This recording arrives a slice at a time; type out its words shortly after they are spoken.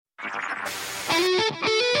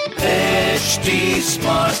HT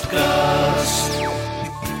Smartcast.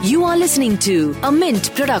 You are listening to a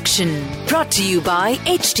Mint production brought to you by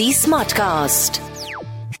HT Smartcast.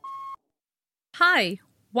 Hi,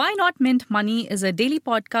 Why Not Mint Money is a daily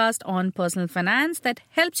podcast on personal finance that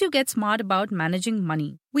helps you get smart about managing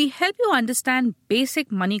money. We help you understand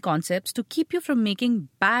basic money concepts to keep you from making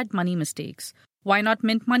bad money mistakes. Why Not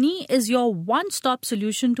Mint Money is your one-stop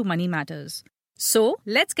solution to money matters. So,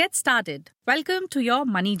 let's get started. Welcome to your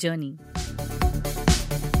money journey.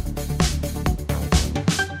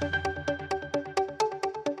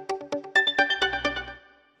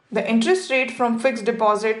 The interest rate from fixed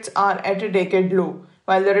deposits are at a decade low,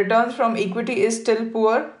 while the returns from equity is still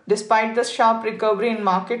poor despite the sharp recovery in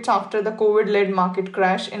markets after the COVID-led market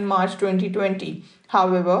crash in March 2020.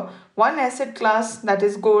 However, one asset class, that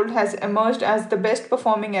is gold, has emerged as the best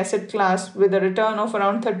performing asset class with a return of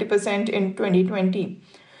around 30% in 2020.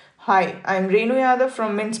 Hi, I'm Renu Yadav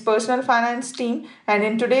from Mint's personal finance team, and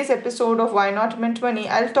in today's episode of Why Not Mint Money,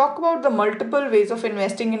 I'll talk about the multiple ways of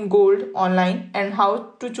investing in gold online and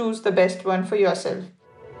how to choose the best one for yourself.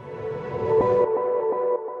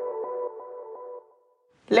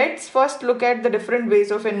 Let's first look at the different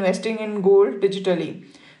ways of investing in gold digitally.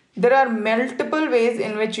 There are multiple ways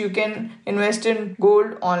in which you can invest in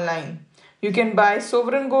gold online. You can buy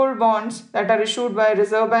sovereign gold bonds that are issued by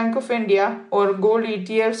Reserve Bank of India or gold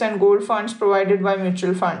ETFs and gold funds provided by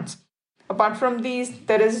mutual funds. Apart from these,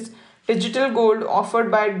 there is digital gold offered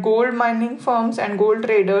by gold mining firms and gold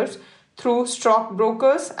traders through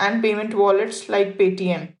stockbrokers and payment wallets like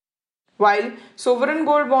Paytm. While sovereign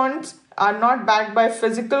gold bonds are not backed by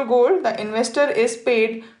physical gold, the investor is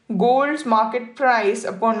paid gold's market price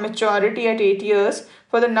upon maturity at 8 years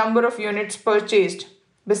for the number of units purchased.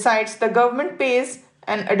 Besides, the government pays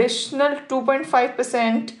an additional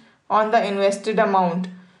 2.5% on the invested amount.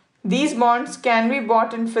 These bonds can be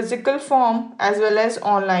bought in physical form as well as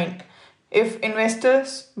online. If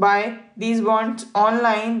investors buy these bonds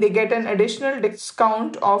online, they get an additional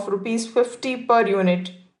discount of Rs 50 per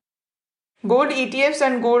unit. Gold ETFs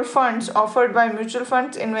and gold funds offered by mutual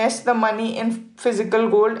funds invest the money in physical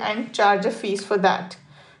gold and charge a fees for that.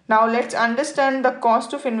 Now let's understand the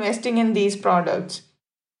cost of investing in these products.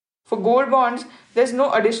 For gold bonds, there's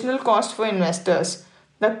no additional cost for investors.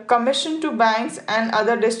 The commission to banks and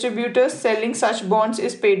other distributors selling such bonds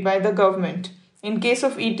is paid by the government. In case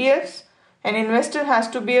of ETFs, an investor has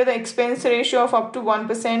to bear the expense ratio of up to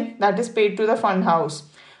 1% that is paid to the fund house.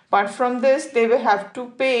 Apart from this, they will have to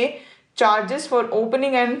pay charges for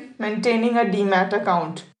opening and maintaining a demat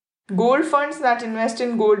account. Gold funds that invest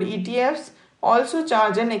in gold ETFs also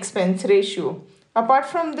charge an expense ratio. Apart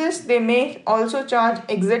from this, they may also charge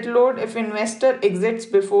exit load if investor exits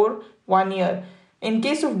before 1 year. In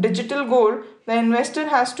case of digital gold, the investor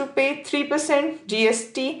has to pay 3%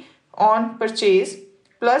 GST on purchase,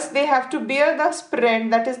 plus they have to bear the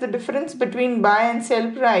spread, that is the difference between buy and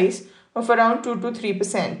sell price, of around 2 to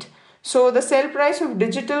 3%. So the sell price of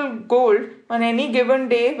digital gold on any given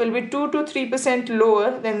day will be 2 to 3%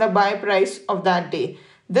 lower than the buy price of that day.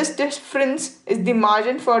 This difference is the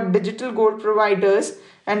margin for digital gold providers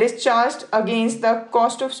and is charged against the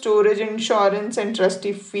cost of storage, insurance and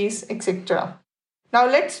trustee fees, etc. Now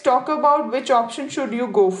let's talk about which option should you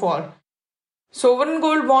go for. Sovereign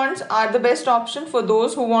gold bonds are the best option for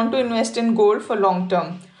those who want to invest in gold for long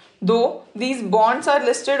term. Though these bonds are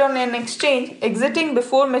listed on an exchange, exiting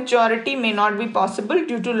before maturity may not be possible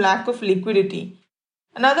due to lack of liquidity.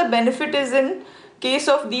 Another benefit is in case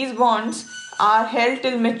of these bonds are held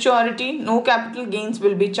till maturity, no capital gains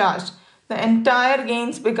will be charged. The entire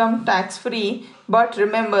gains become tax-free, but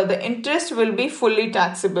remember the interest will be fully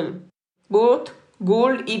taxable. Both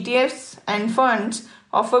gold ETFs and funds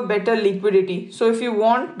offer better liquidity. So if you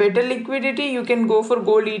want better liquidity, you can go for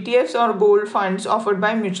gold ETFs or gold funds offered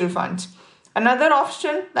by mutual funds. Another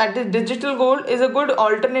option, that is digital gold, is a good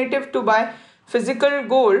alternative to buy physical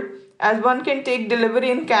gold, as one can take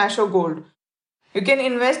delivery in cash or gold. You can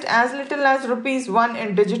invest as little as Rs1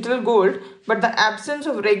 in digital gold, but the absence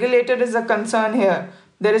of regulator is a concern here.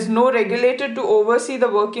 There is no regulator to oversee the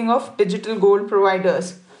working of digital gold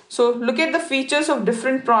providers. So look at the features of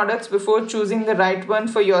different products before choosing the right one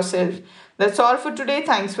for yourself. That's all for today.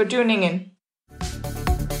 Thanks for tuning in.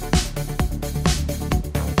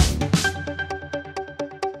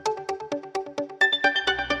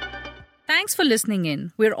 Thanks for listening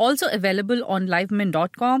in. We're also available on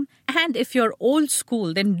livemint.com, and if you're old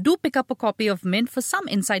school, then do pick up a copy of Mint for some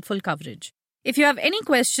insightful coverage. If you have any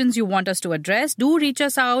questions you want us to address, do reach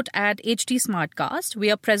us out at HT Smartcast. We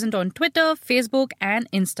are present on Twitter, Facebook, and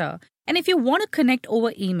Insta. And if you want to connect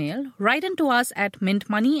over email, write into us at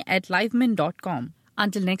mintmoney@livemint.com.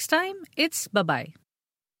 Until next time, it's bye-bye.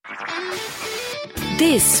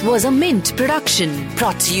 This was a Mint production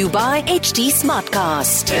brought to you by HT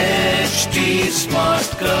Smartcast. HT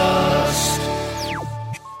Smartcast.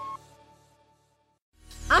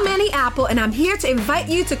 I'm Annie Apple, and I'm here to invite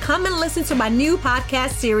you to come and listen to my new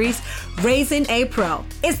podcast series, Raising a Pro.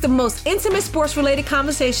 It's the most intimate sports-related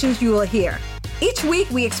conversations you will hear. Each week,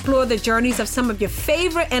 we explore the journeys of some of your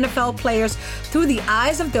favorite NFL players through the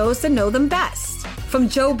eyes of those that know them best. From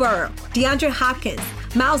Joe Burrow, DeAndre Hopkins,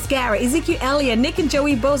 Myles Garrett, Ezekiel Elliott, Nick and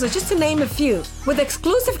Joey Bosa, just to name a few. With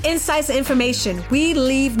exclusive insights and information, we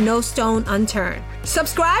leave no stone unturned.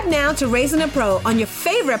 Subscribe now to Raising a Pro on your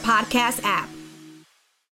favorite podcast app.